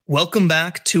Welcome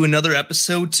back to another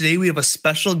episode. Today we have a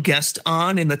special guest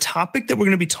on, and the topic that we're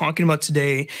going to be talking about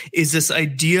today is this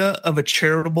idea of a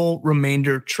charitable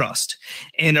remainder trust.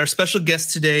 And our special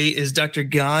guest today is Dr.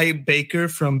 Guy Baker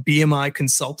from BMI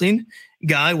Consulting.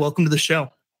 Guy, welcome to the show.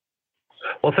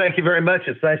 Well, thank you very much.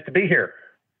 It's nice to be here.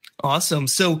 Awesome.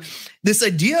 So this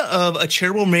idea of a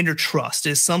charitable remainder trust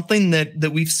is something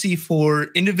that we see for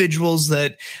individuals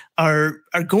that are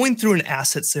going through an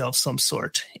asset sale of some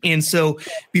sort. And so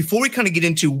before we kind of get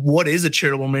into what is a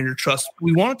charitable remainder trust,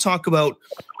 we want to talk about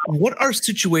what are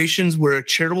situations where a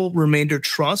charitable remainder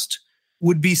trust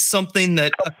would be something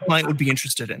that a client would be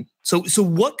interested in. So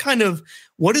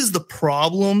what is the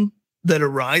problem that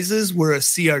arises where a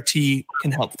CRT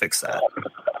can help fix that?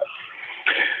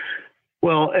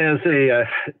 Well, as a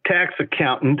tax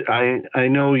accountant, I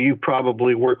know you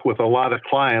probably work with a lot of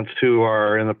clients who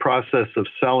are in the process of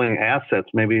selling assets.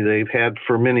 Maybe they've had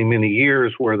for many, many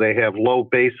years where they have low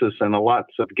basis and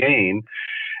lots of gain,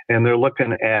 and they're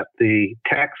looking at the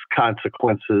tax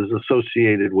consequences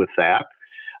associated with that.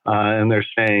 And they're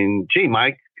saying, gee,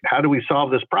 Mike, how do we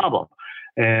solve this problem?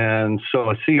 And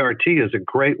so a CRT is a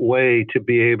great way to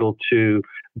be able to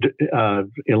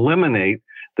eliminate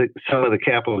some of the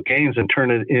capital gains and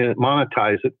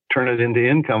monetize it, turn it into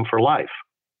income for life.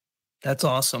 That's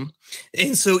awesome.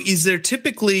 And so is there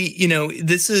typically,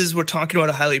 we're talking about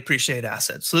a highly appreciated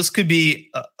asset. So this could be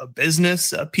a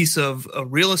business, a piece of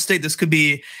real estate. This could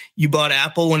be you bought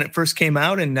Apple when it first came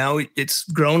out and now it's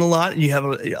grown a lot and you have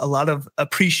a lot of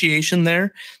appreciation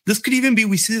there. This could even be,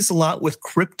 we see this a lot with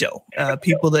crypto,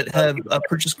 people that have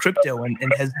purchased crypto and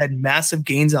has had massive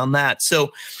gains on that.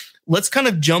 So let's kind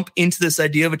of jump into this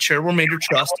idea of a charitable remainder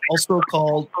trust, also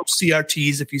called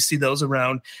CRTs, if you see those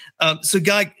around. So,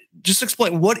 Guy, just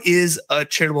explain, what is a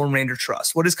charitable remainder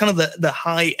trust? What is kind of the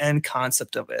high-end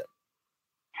concept of it?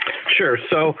 Sure.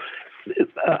 So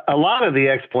a lot of the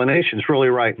explanation is really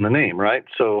right in the name, right?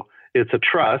 So it's a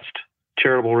trust,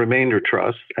 charitable remainder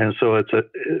trust. And so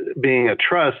being a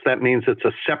trust, that means it's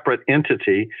a separate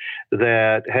entity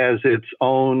that has its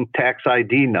own tax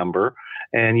ID number,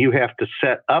 and you have to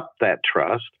set up that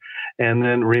trust. And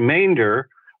then remainder,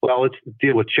 well, let's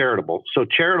deal with charitable. So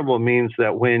charitable means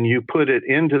that when you put it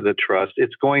into the trust,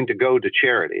 it's going to go to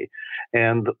charity.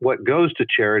 And what goes to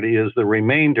charity is the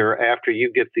remainder after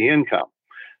you get the income.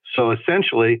 So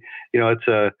essentially, it's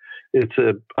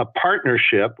a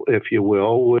partnership, if you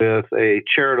will, with a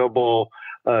charitable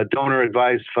donor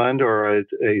advised fund or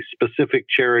a specific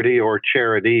charity or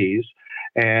charities.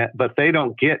 But they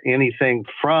don't get anything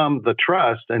from the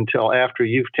trust until after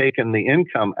you've taken the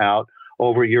income out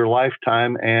over your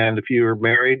lifetime, and if you're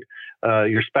married,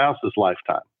 your spouse's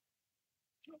lifetime.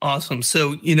 Awesome.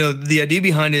 So, the idea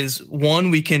behind is, one,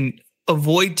 we can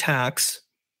avoid tax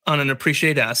on an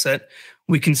appreciated asset.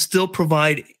 We can still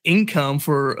provide income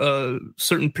for a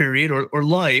certain period or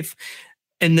life.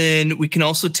 And then we can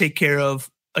also take care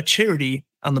of a charity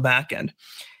on the back end.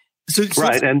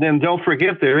 Right. And then don't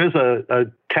forget, there is a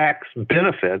tax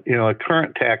benefit, a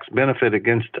current tax benefit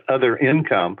against other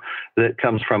income that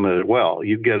comes from it as well.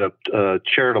 You get a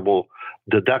charitable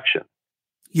deduction.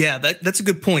 Yeah, that's a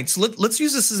good point. So let's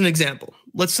use this as an example.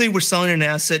 Let's say we're selling an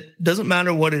asset, doesn't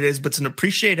matter what it is, but it's an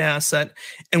appreciated asset,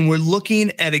 and we're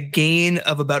looking at a gain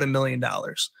of about $1 million.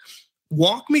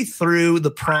 Walk me through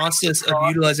the process of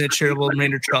utilizing a charitable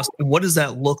remainder trust, and what does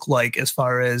that look like as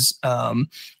far as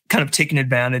kind of taking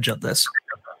advantage of this?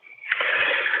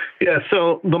 Yeah,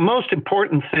 so the most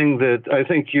important thing that I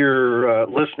think your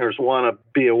listeners want to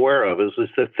be aware of is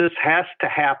that this has to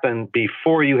happen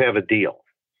before you have a deal.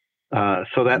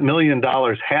 So that $1 million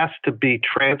has to be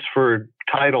transferred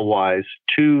title-wise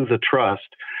to the trust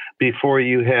before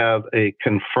you have a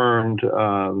confirmed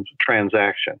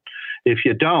transaction. If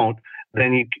you don't,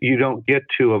 then you don't get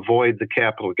to avoid the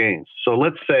capital gains. So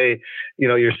let's say,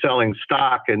 you're selling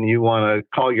stock and you want to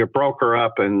call your broker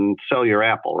up and sell your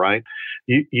Apple, right?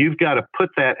 You've got to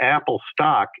put that Apple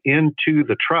stock into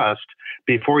the trust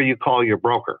before you call your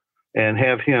broker and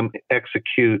have him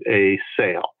execute a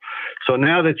sale. So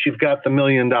now that you've got the $1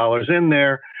 million in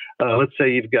there, let's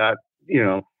say you've got, I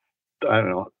don't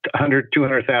know, 100,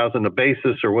 200,000 a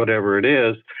basis or whatever it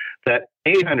is, that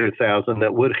 800,000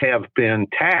 that would have been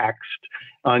taxed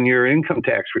on your income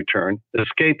tax return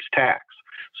escapes tax.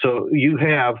 So you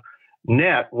have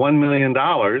net $1 million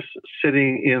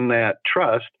sitting in that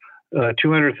trust,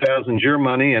 200,000 is your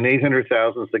money and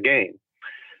 800,000 is the gain.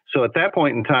 So at that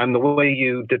point in time, the way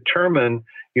you determine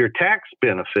your tax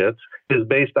benefits is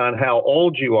based on how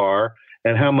old you are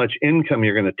and how much income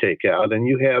you're going to take out. And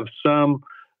you have some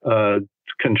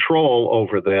control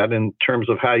over that in terms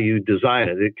of how you design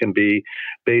it. It can be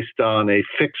based on a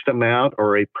fixed amount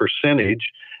or a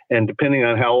percentage. And depending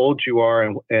on how old you are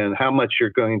and how much you're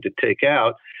going to take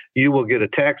out, you will get a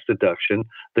tax deduction.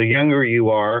 The younger you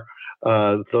are,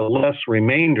 the less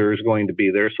remainder is going to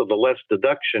be there. So the less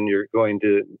deduction you're going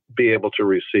to be able to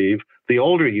receive. The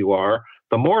older you are,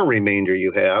 the more remainder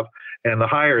you have, and the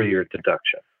higher your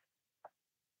deduction.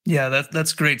 Yeah,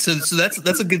 that's great. So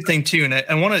that's a good thing too. And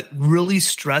I want to really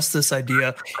stress this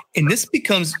idea. And this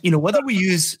becomes, whether we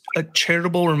use a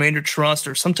charitable remainder trust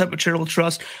or some type of charitable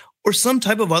trust or some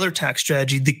type of other tax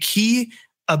strategy, the key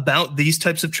about these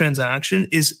types of transaction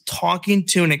is talking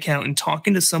to an accountant,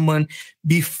 talking to someone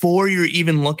before you're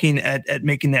even looking at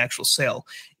making the actual sale.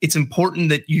 It's important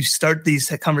that you start these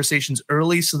conversations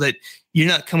early so that you're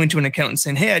not coming to an accountant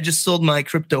saying, hey, I just sold my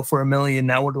crypto for $1 million.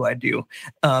 Now what do I do?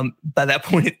 By that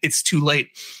point, it's too late.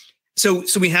 So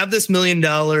we have this $1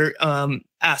 million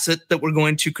asset that we're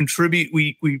going to contribute.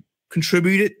 We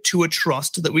contribute it to a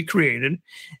trust that we created,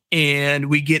 and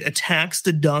we get a tax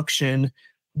deduction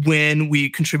when we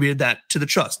contributed that to the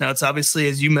trust. Now, it's obviously,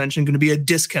 as you mentioned, going to be a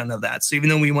discount of that. So even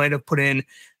though we might have put in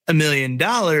 $1 million,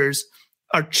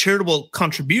 our charitable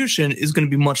contribution is going to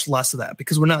be much less of that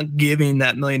because we're not giving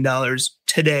that $1 million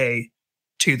today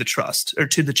to the trust or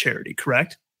to the charity,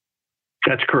 correct?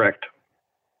 That's correct.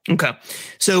 Okay.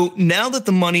 So now that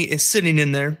the money is sitting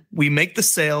in there, we make the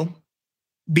sale.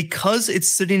 Because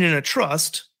it's sitting in a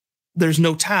trust, there's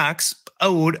no tax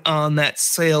owed on that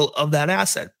sale of that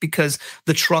asset because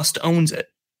the trust owns it.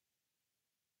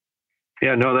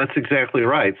 Yeah, no, that's exactly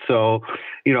right. So,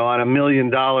 on $1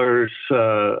 million of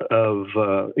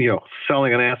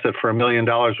selling an asset for $1 million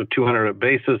with 200 of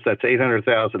basis, that's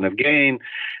 800,000 of gain.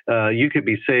 You could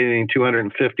be saving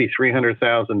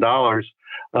 $250,000-$300,000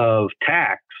 of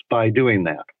tax by doing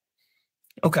that.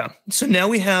 Okay, so now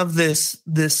we have this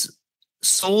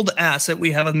sold asset.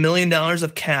 We have $1 million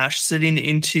of cash sitting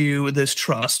into this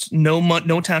trust. No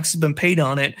tax has been paid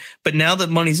on it, but now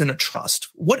that money's in a trust,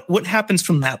 what happens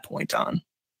from that point on?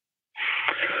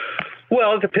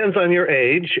 Well, it depends on your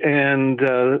age and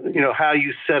how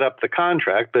you set up the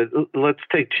contract. But let's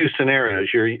take two scenarios.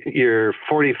 You're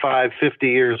 45, 50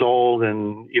 years old,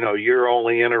 and you're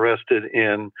only interested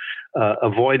in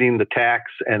avoiding the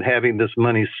tax and having this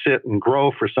money sit and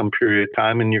grow for some period of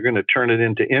time, and you're going to turn it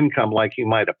into income like you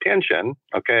might a pension.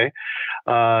 Okay,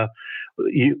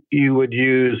 you would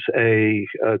use a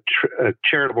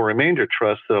charitable remainder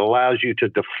trust that allows you to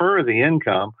defer the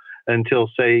income until,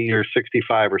 say, you're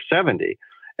 65 or 70.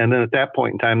 And then at that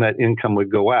point in time, that income would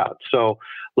go out. So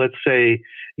let's say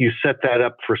you set that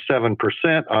up for 7%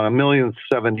 on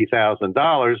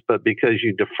 $1,070,000, but because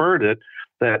you deferred it,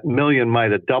 that million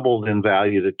might have doubled in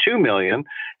value to $2 million.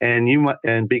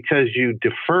 And because you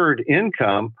deferred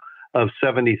income of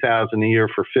 $70,000 a year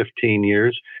for 15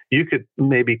 years, you could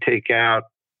maybe take out,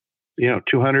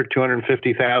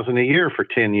 $250,000 a year for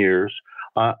 10 years.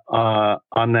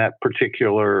 On that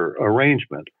particular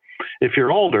arrangement. If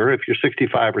you're older, if you're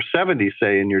 65 or 70,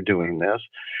 say, and you're doing this,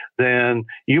 then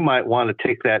you might want to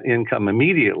take that income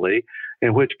immediately,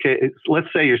 in which case,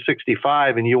 let's say you're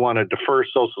 65 and you want to defer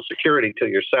Social Security till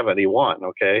you're 71,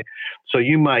 okay? So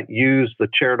you might use the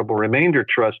charitable remainder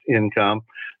trust income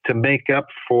to make up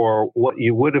for what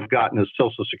you would have gotten as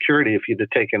Social Security if you'd have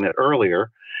taken it earlier.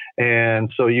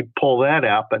 And so you pull that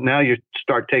out, but now you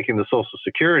start taking the Social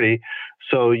Security.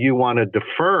 So you want to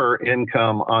defer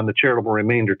income on the charitable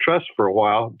remainder trust for a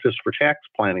while, just for tax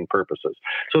planning purposes.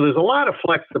 So there's a lot of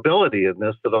flexibility in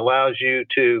this that allows you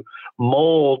to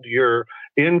mold your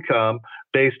income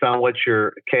based on what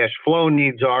your cash flow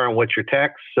needs are and what your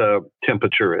tax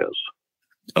temperature is.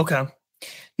 Okay.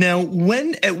 Now,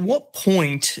 at what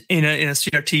point in a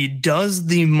CRT does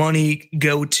the money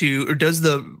go to, or does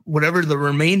whatever the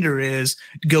remainder is,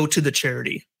 go to the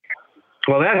charity?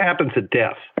 Well, that happens at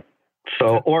death.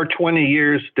 So, or 20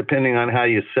 years, depending on how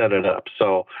you set it up.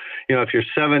 So, if you're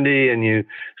 70 and you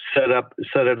set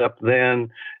it up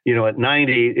then, at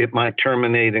 90, it might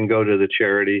terminate and go to the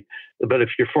charity. But if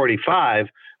you're 45,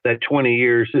 that 20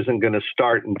 years isn't going to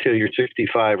start until you're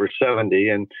 65 or 70.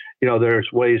 And,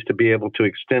 there's ways to be able to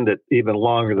extend it even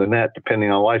longer than that, depending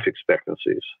on life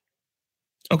expectancies.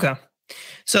 Okay.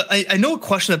 So I know a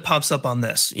question that pops up on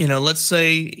this. Let's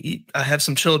say I have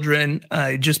some children.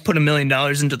 I just put $1 million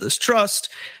into this trust.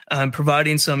 I'm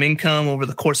providing some income over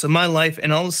the course of my life.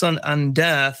 And all of a sudden on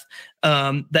death,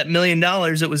 that $1 million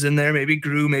that was in there maybe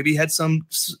grew, maybe had some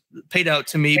paid out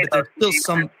to me, but there's still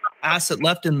some asset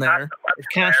left in there, there's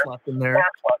cash left in there.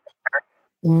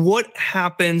 What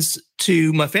happens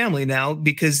to my family now?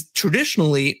 Because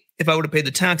traditionally, if I would have paid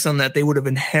the tax on that, they would have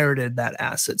inherited that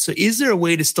asset. So is there a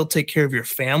way to still take care of your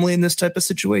family in this type of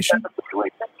situation?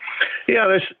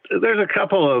 Yeah, there's a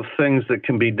couple of things that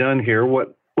can be done here.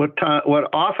 What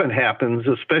often happens,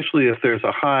 especially if there's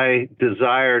a high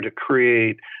desire to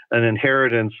create an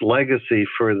inheritance legacy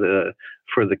for the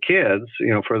kids,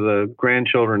 for the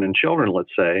grandchildren and children,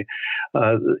 let's say,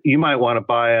 you might want to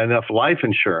buy enough life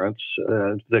insurance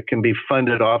that can be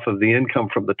funded off of the income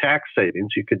from the tax savings.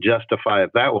 You could justify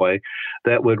it that way.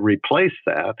 That would replace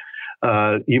that.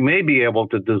 You may be able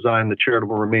to design the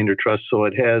charitable remainder trust so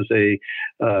it has a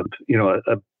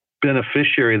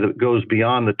beneficiary that goes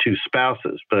beyond the two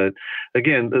spouses. But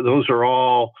again, those are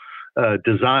all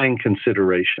design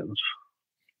considerations.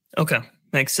 Okay,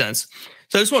 makes sense.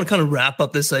 So I just want to kind of wrap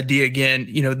up this idea again.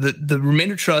 The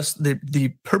remainder trust, the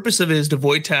purpose of it is to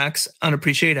avoid tax on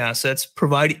appreciated assets,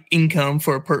 provide income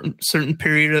for a certain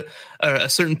period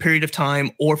of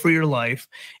time or for your life,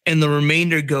 and the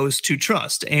remainder goes to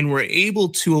trust. And we're able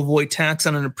to avoid tax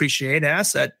on an appreciated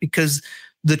asset because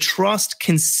the trust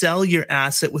can sell your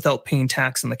asset without paying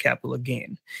tax on the capital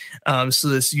gain. So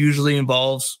this usually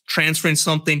involves transferring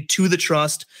something to the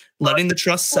trust, letting the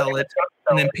trust sell it,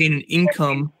 and then paying an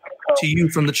income to you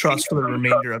from the trust for the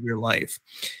remainder of your life.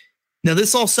 Now,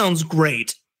 this all sounds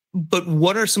great, but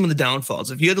what are some of the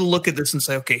downfalls? If you had to look at this and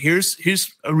say, okay, here's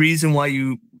a reason why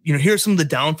here are some of the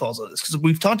downfalls of this, because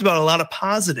we've talked about a lot of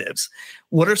positives.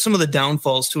 What are some of the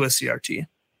downfalls to a CRT?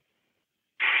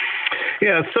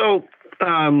 Yeah, so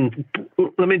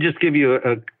let me just give you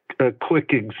a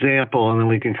quick example, and then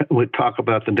we talk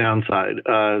about the downside.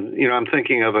 I'm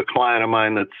thinking of a client of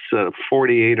mine that's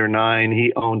 48 or 9.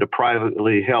 He owned a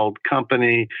privately held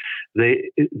company.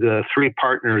 The three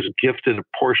partners gifted a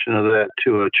portion of that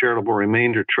to a charitable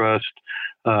remainder trust,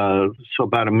 so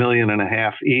about $1.5 million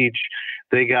each.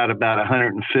 They got about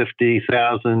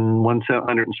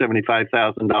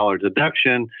 $175,000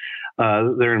 deduction.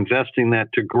 They're investing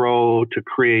that to grow, to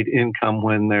create income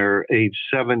when they're age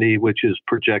 70, which is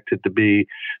projected to be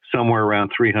somewhere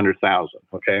around $300,000.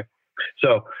 Okay,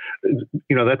 so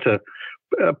that's a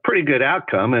pretty good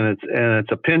outcome, and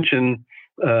it's a pension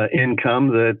income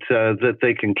that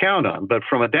they can count on. But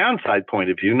from a downside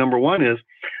point of view, number one is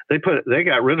they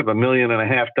got rid of $1.5 million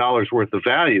worth of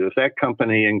value. If that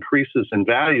company increases in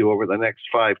value over the next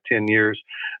 5-10 years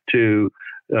to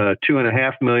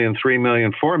 $2.5 million, $3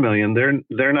 million, $4 million,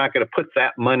 they're not going to put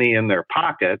that money in their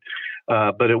pocket,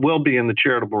 but it will be in the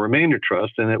charitable remainder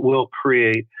trust, and it will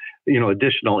create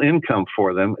additional income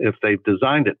for them if they've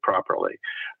designed it properly.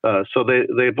 So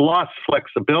they've lost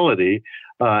flexibility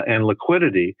and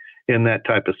liquidity in that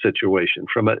type of situation.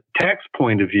 From a tax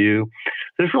point of view,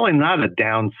 there's really not a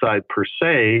downside per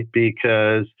se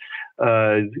because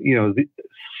the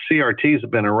CRTs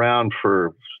have been around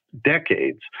for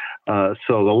decades, so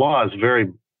the law is very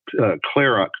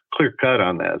clear cut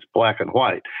on that. It's black and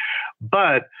white.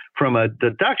 But from a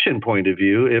deduction point of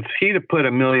view, if he'd have put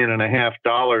 $1.5 million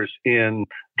in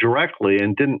directly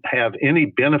and didn't have any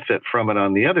benefit from it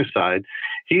on the other side,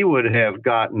 he would have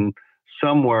gotten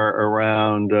somewhere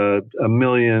around $1.2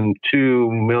 million,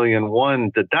 $1.1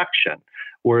 million deduction,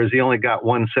 whereas he only got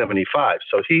 $175,000.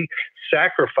 So he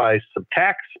sacrificed some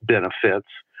tax benefits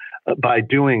by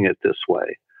doing it this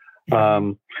way.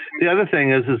 The other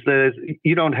thing is that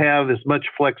you don't have as much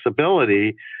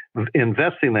flexibility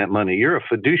investing that money. You're a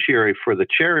fiduciary for the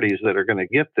charities that are going to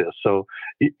get this. So,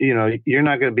 you're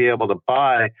not going to be able to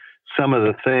buy some of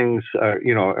the things,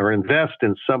 or invest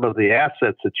in some of the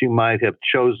assets that you might have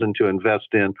chosen to invest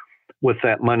in with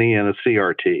that money in a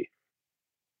CRT.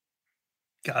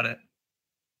 Got it.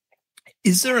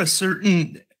 Is there a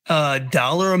certain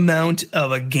dollar amount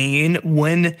of a gain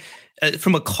when,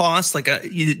 from a cost,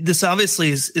 this obviously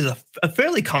is a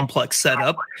fairly complex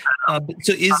setup.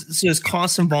 So is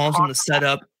cost involved in the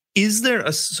setup? Is there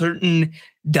a certain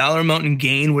dollar amount in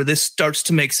gain where this starts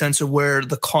to make sense, or where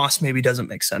the cost maybe doesn't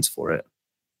make sense for it?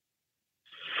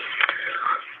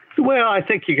 Well, I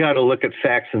think you got to look at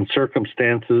facts and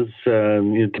circumstances.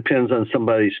 It depends on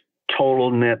somebody's total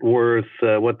net worth,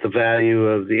 what the value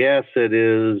of the asset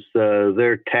is,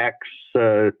 their tax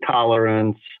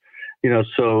tolerance.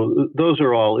 So those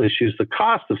are all issues. The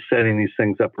cost of setting these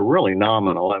things up are really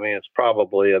nominal. I mean, it's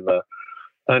probably in the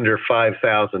under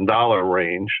 $5,000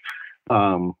 range.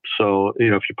 So,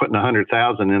 if you're putting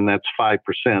 $100,000 in, that's 5%.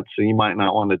 So you might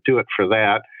not want to do it for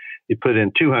that. You put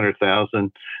in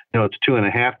 $200,000, it's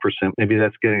 2.5%. Maybe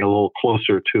that's getting a little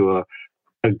closer to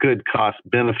a good cost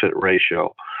benefit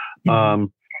ratio. Mm-hmm.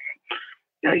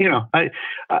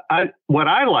 What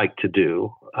I like to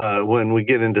do when we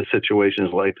get into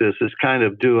situations like this is kind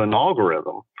of do an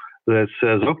algorithm that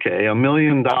says, okay, $1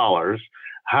 million,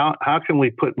 how can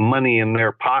we put money in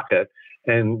their pocket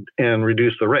and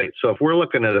reduce the rate? So if we're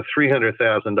looking at a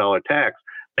 $300,000 tax,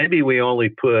 maybe we only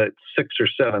put $600,000 or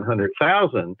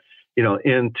 $700,000,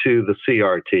 into the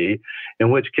CRT,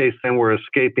 in which case then we're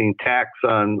escaping tax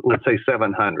on, let's say,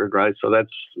 700, right? So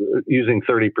that's using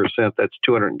 30%, that's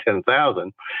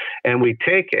 210,000. And we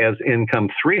take as income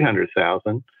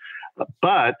 300,000,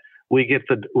 but we get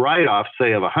the write-off,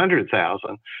 say, of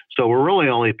 100,000. So we're really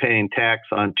only paying tax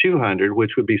on 200,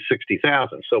 which would be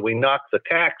 60,000. So we knock the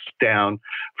tax down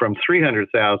from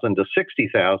 300,000 to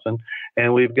 60,000,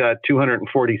 and we've got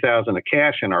 240,000 of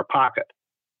cash in our pocket.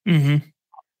 Mm-hmm.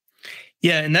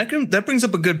 Yeah, and that brings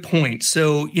up a good point.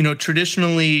 So,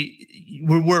 traditionally,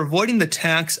 we're avoiding the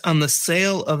tax on the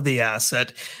sale of the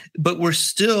asset, but we're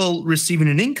still receiving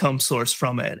an income source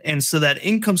from it. And so that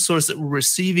income source that we're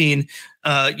receiving,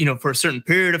 for a certain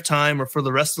period of time or for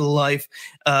the rest of the life,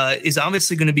 is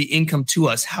obviously going to be income to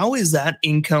us. How is that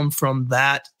income from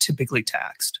that typically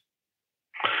taxed?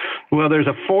 Well, there's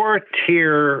a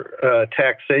 4-tier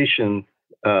taxation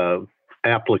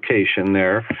application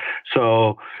there.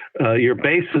 So your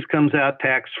basis comes out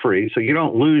tax-free, so you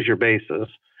don't lose your basis.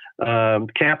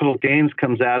 Capital gains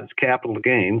comes out as capital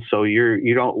gains, so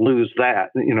you don't lose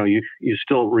that. You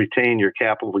still retain your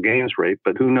capital gains rate,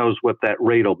 but who knows what that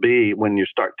rate will be when you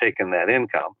start taking that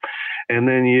income. And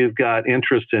then you've got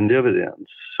interest and dividends.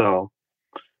 So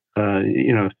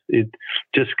it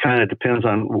just kind of depends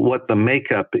on what the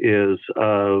makeup is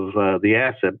of the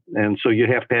asset. And so you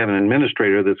have to have an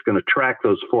administrator that's going to track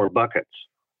those 4 buckets.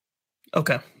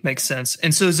 Okay, makes sense.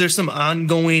 And so is there some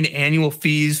ongoing annual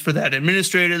fees for that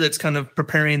administrator that's kind of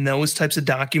preparing those types of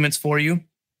documents for you?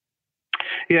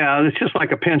 Yeah, it's just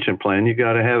like a pension plan. You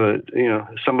got to have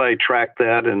somebody track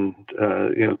that, and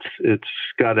it's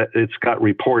got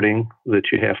reporting that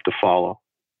you have to follow.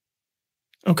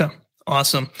 Okay.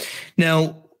 Awesome.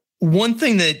 Now, one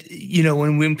thing that,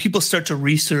 when people start to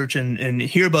research and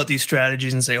hear about these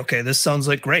strategies and say, okay, this sounds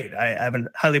like great. I have a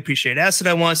highly appreciated asset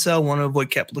I want to sell, want to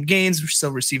avoid capital gains, still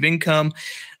receive income.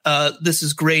 This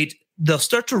is great. They'll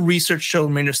start to research charitable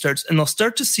remainder starts, and they'll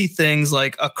start to see things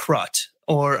like a CRT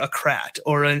or a CRT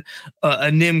or a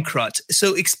NIM CRT.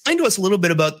 So explain to us a little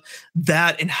bit about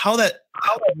that and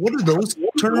what are those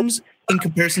terms in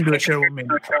comparison to a charitable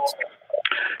remainder trust?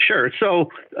 Sure. So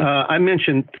I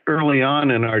mentioned early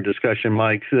on in our discussion,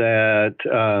 Mike, that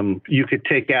you could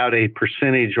take out a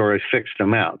percentage or a fixed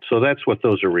amount. So that's what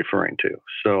those are referring to.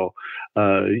 So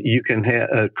you can have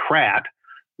a CRT,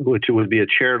 which would be a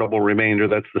charitable remainder.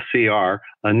 That's the CR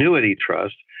annuity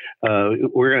trust.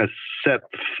 We're going to set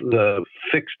the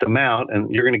fixed amount, and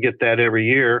you're going to get that every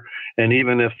year. And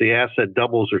even if the asset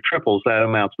doubles or triples, that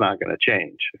amount's not going to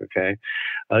change. Okay.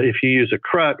 If you use a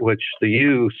CRT, which the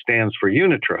U stands for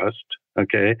unit trust,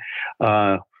 okay,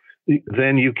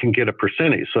 then you can get a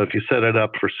percentage. So if you set it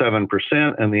up for 7%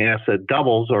 and the asset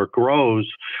doubles or grows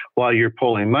while you're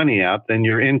pulling money out, then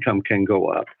your income can go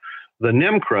up. The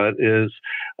NIMCRUT is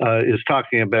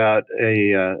talking about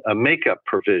a makeup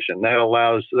provision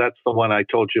that's the one I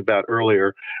told you about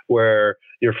earlier, where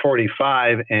you're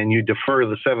 45 and you defer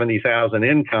the 70,000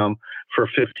 income for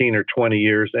 15 or 20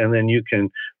 years, and then you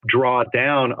can draw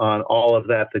down on all of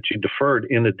that you deferred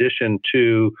in addition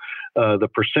to the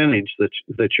percentage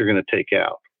that you're going to take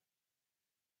out.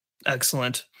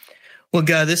 Excellent. Well,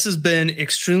 Guy, this has been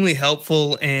extremely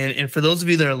helpful. And for those of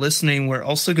you that are listening, we're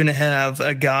also going to have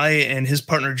a Guy and his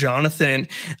partner, Jonathan,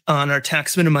 on our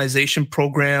tax minimization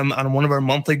program on one of our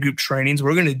monthly group trainings.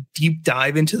 We're going to deep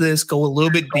dive into this, go a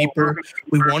little bit deeper.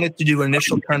 We wanted to do an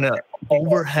initial kind of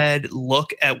overhead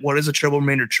look at what is a charitable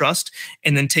remainder trust,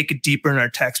 and then take it deeper in our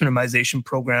tax minimization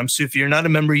program. So if you're not a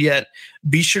member yet,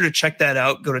 be sure to check that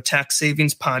out. Go to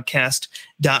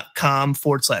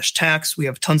taxsavingspodcast.com/tax. We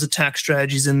have tons of tax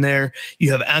strategies in there.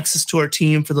 You have access to our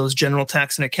team for those general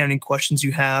tax and accounting questions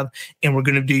you have. And we're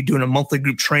going to be doing a monthly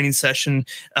group training session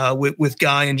with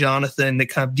Guy and Jonathan to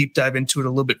kind of deep dive into it a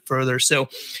little bit further. So,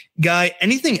 Guy,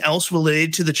 anything else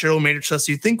related to the charitable remainder trust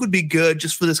you think would be good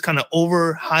just for this kind of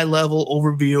high level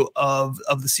overview of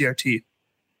the CRT?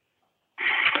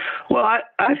 Well,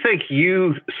 I think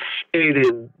you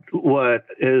stated what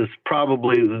is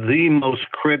probably the most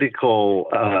critical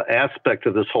aspect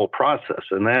of this whole process,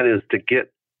 and that is to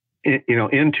get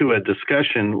into a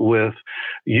discussion with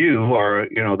you or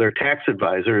their tax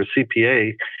advisor, a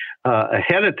CPA,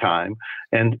 ahead of time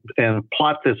and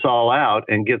plot this all out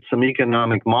and get some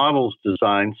economic models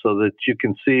designed so that you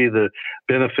can see the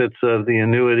benefits of the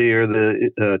annuity or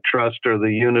the trust or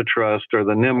the unit trust or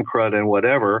the NIMCRUD and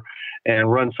whatever,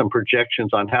 and run some projections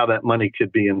on how that money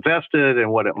could be invested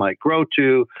and what it might grow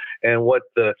to and what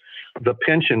the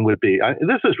pension would be.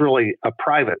 This is really a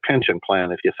private pension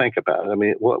plan if you think about it. I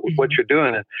mean, what you're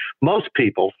doing is most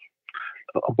people,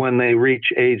 when they reach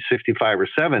age 65 or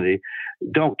 70,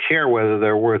 don't care whether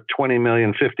they're worth 20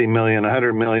 million, 50 million,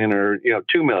 100 million, or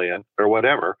 2 million or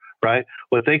whatever, right?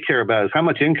 What they care about is how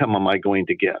much income am I going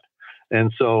to get?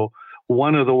 And so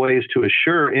one of the ways to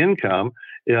assure income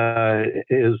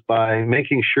is by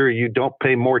making sure you don't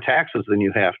pay more taxes than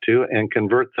you have to and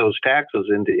convert those taxes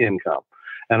into income.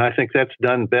 And I think that's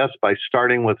done best by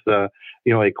starting with a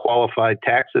qualified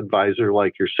tax advisor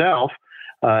like yourself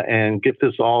and get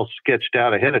this all sketched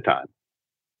out ahead of time.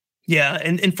 Yeah.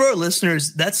 And for our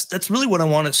listeners, that's really what I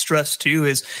want to stress too,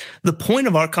 is the point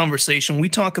of our conversation. We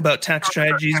talk about tax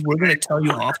strategies. We're going to tell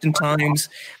you oftentimes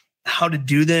how to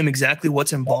do them, exactly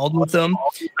what's involved with them.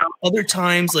 Other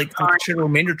times, like the Charitable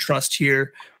Remainder Trust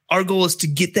here, our goal is to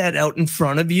get that out in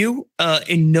front of you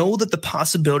and know that the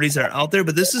possibilities are out there.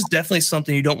 But this is definitely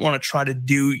something you don't want to try to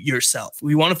do yourself.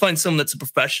 We want to find someone that's a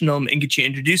professional and get you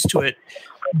introduced to it.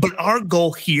 But our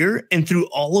goal here and through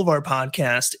all of our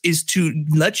podcasts is to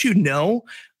let you know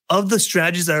of the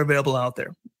strategies that are available out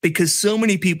there, because so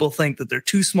many people think that they're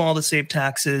too small to save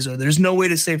taxes or there's no way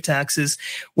to save taxes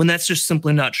when that's just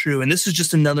simply not true. And this is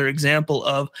just another example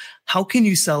of how can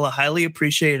you sell a highly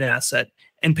appreciated asset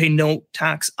and pay no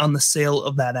tax on the sale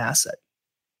of that asset.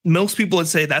 Most people would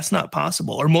say that's not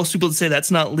possible, or most people would say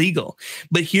that's not legal.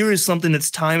 But here is something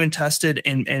that's time and tested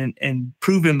and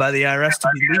proven by the IRS to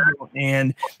be legal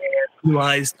and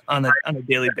utilized on a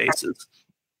daily basis.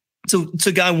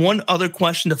 So Guy, one other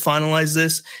question to finalize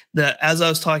this, that as I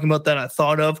was talking about that I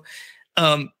thought of,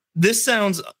 this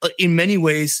sounds in many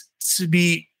ways to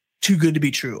be too good to be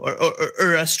true,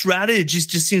 or a strategy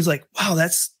just seems like, wow,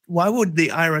 why would the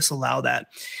IRS allow that?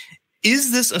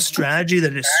 Is this a strategy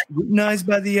that is scrutinized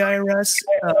by the IRS?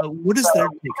 What is their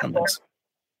take on this?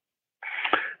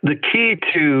 The key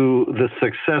to the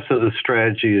success of the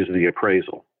strategy is the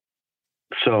appraisal.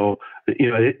 So,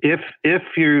 if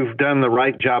you've done the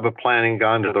right job of planning,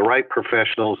 gone to the right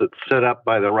professionals, it's set up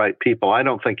by the right people, I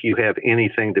don't think you have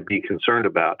anything to be concerned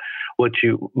about. What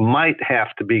you might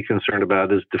have to be concerned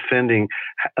about is defending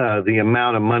the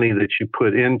amount of money that you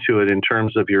put into it in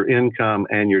terms of your income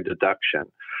and your deduction.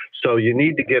 So you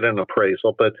need to get an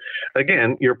appraisal. But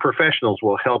again, your professionals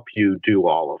will help you do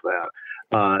all of that.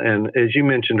 And as you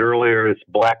mentioned earlier, it's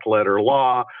black letter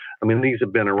law. I mean, these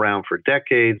have been around for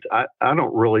decades. I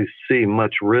don't really see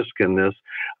much risk in this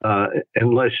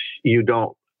unless you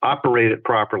don't operate it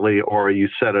properly or you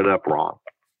set it up wrong.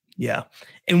 Yeah.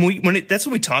 And that's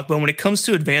what we talk about when it comes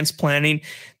to advanced planning.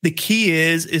 The key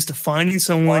is to finding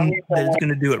someone that is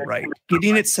going to do it right.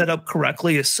 Getting it set up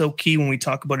correctly is so key when we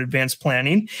talk about advanced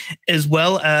planning, as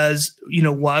well as,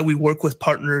 why we work with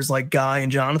partners like Guy and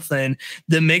Jonathan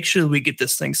that make sure that we get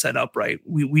this thing set up right.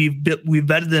 We've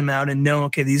vetted them out and know,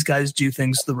 okay, these guys do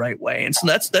things the right way. And so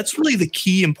that's really the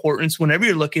key importance whenever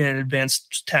you're looking at an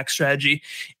advanced tax strategy.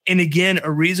 And again,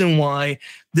 a reason why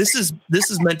this is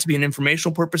meant to be an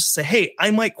informational purpose, to say, hey,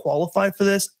 I might qualify for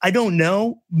this. I don't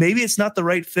know. Maybe it's not the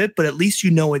right fit, but at least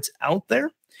it's out there.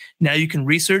 Now you can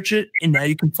research it, and now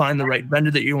you can find the right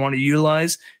vendor that you want to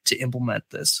utilize to implement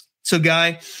this. So,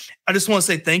 Guy, I just want to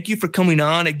say thank you for coming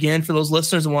on. Again, for those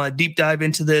listeners who want to deep dive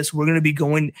into this, we're going to be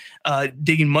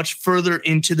digging much further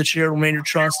into the Charitable Remainder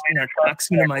Trust in our tax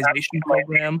minimization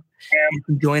program. You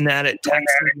can join that at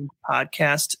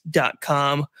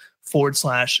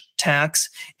taxsavingspodcast.com/tax.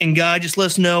 And Guy, just let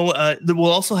us know that we'll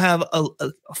also have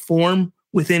a form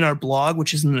within our blog,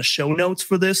 which is in the show notes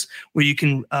for this, where you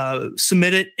can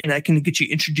submit it, and I can get you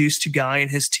introduced to Guy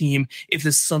and his team if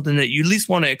this is something that you at least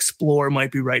want to explore,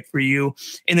 might be right for you.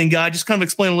 And then Guy, just kind of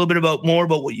explain a little bit more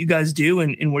about what you guys do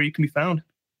and where you can be found.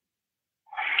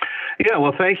 Yeah,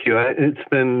 well, thank you. It's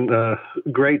been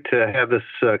great to have this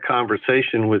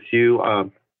conversation with you.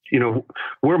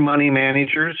 We're money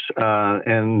managers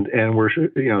and we're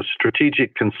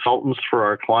strategic consultants for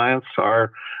our clients.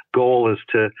 Our goal is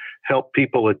to help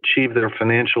people achieve their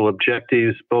financial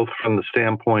objectives, both from the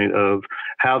standpoint of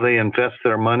how they invest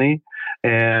their money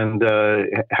and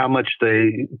how much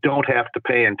they don't have to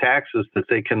pay in taxes that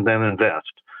they can then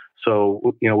invest.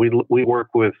 So, we work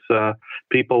with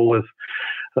people with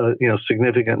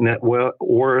significant net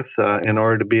worth in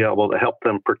order to be able to help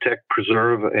them protect,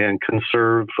 preserve, and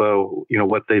conserve,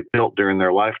 what they've built during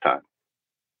their lifetime.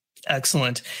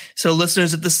 Excellent. So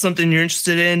listeners, if this is something you're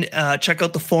interested in, check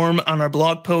out the form on our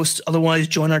blog post. Otherwise,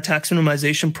 join our tax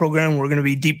minimization program. We're going to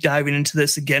be deep diving into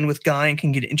this again with Guy and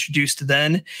can get introduced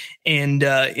then. And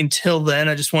until then,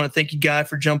 I just want to thank you, Guy,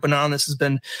 for jumping on. This has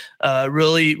been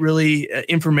really, really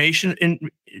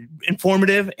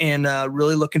informative, and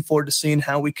really looking forward to seeing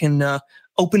how we can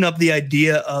open up the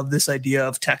idea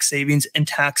of tax savings and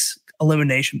tax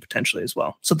elimination potentially as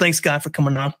well. So thanks, Guy, for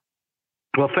coming on.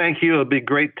 Well, thank you. It'd be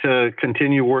great to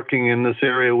continue working in this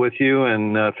area with you.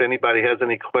 And if anybody has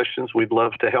any questions, we'd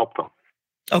love to help them.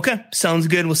 Okay. Sounds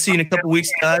good. We'll see you in a couple of weeks,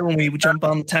 Guy, when we jump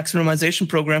on the tax minimization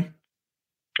program.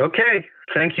 Okay.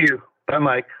 Thank you. Bye,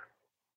 Mike.